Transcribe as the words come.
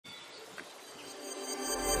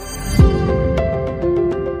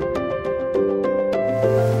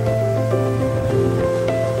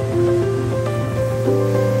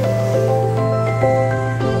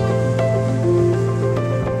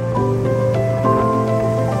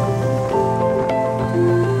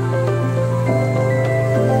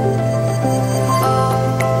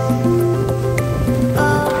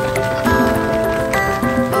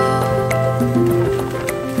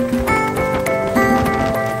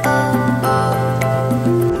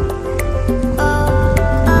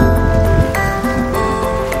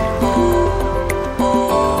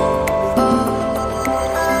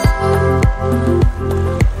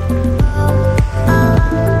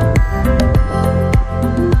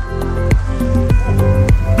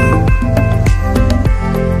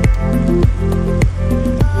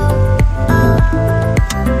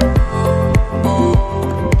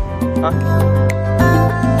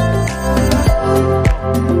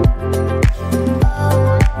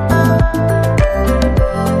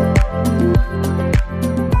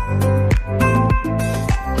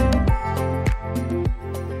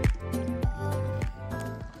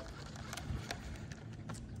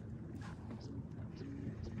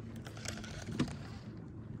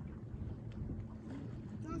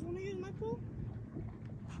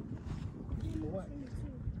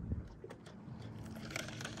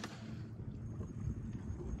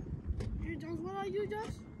What are you,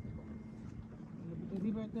 Josh?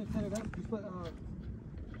 Leave right there, set it up. Just put,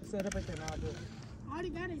 set it up right there now. I'll do it. I already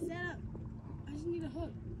got it set up. I just need a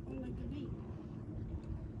hook or like a bait.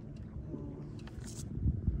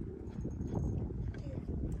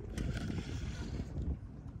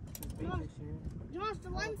 Josh, the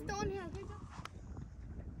line's still on here. Okay, Josh?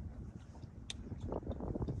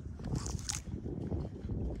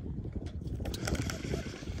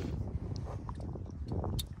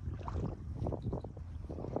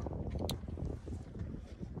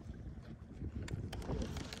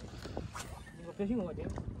 Fishing over there.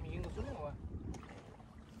 Me and the swimming over.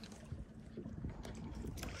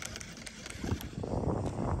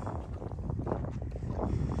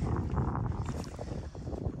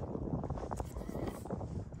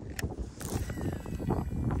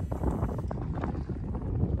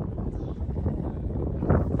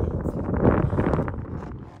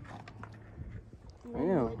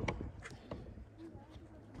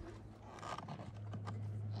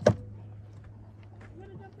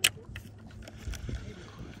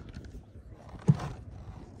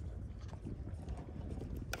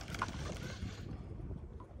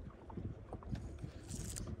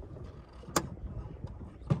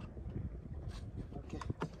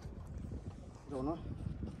 Rồi nó.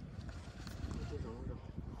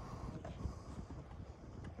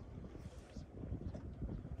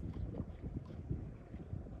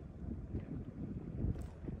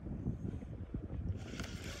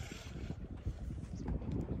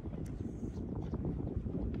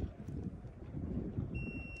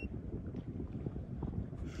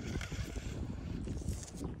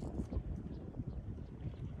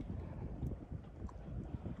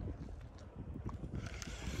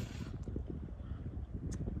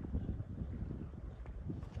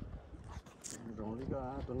 Rồi đi cả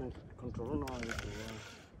tuần này control nó là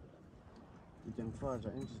chẳng phải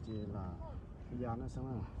là anh chỉ là giá nó sao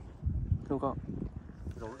nào không có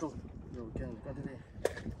rồi cái thế này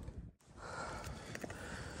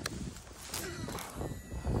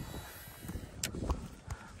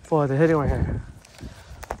for the heading right here.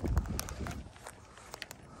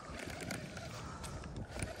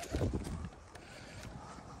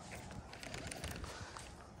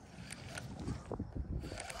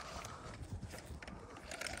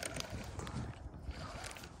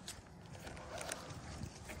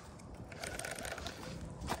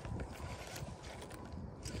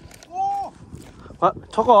 아,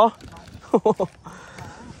 저거.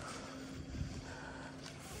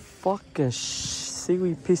 Fucking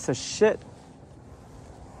seaweed piece of shit.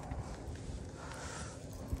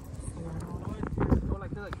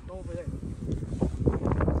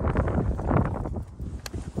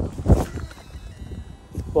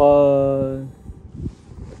 What?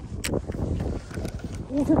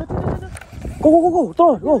 Go,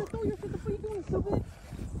 throw it, go.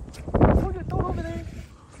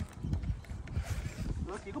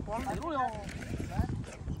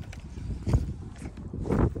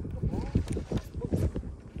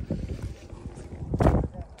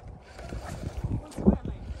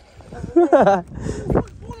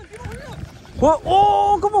 What?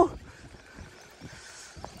 Oh, come on!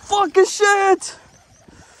 Fucking shit!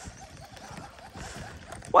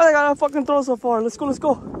 Why they gotta fucking throw so far? Let's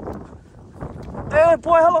go. Damn,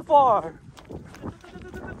 boy, hella far.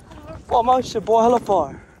 Oh, my shit, boy, hella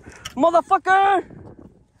far. Motherfucker!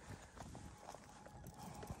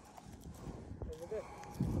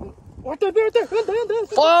 Right there.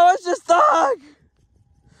 Oh, it's just stuck!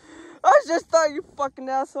 I just stuck, you fucking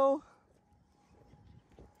asshole.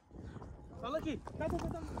 Oh, looky. Come.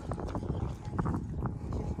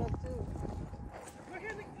 She's stuck too. Right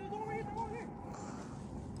here, there's one right here.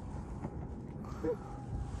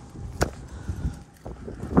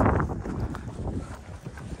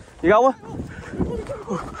 You got one?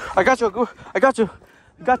 I got you.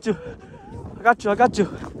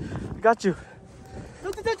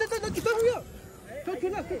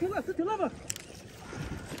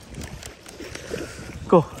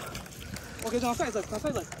 Go. Okay, now size it.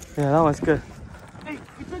 Yeah, that one's good. Hey,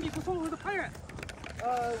 you turn your phone with the pirate.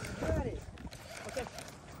 Where at it? Okay.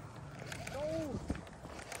 No.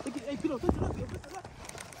 Hey, Pilo, touch it up.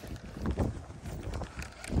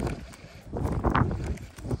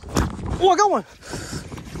 Oh, I got one.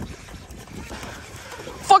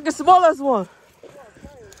 Fucking small ass one.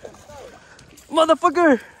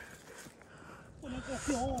 Motherfucker.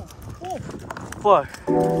 Fuck.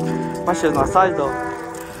 My shit's not size though.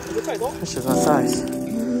 My shit's not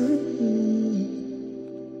size.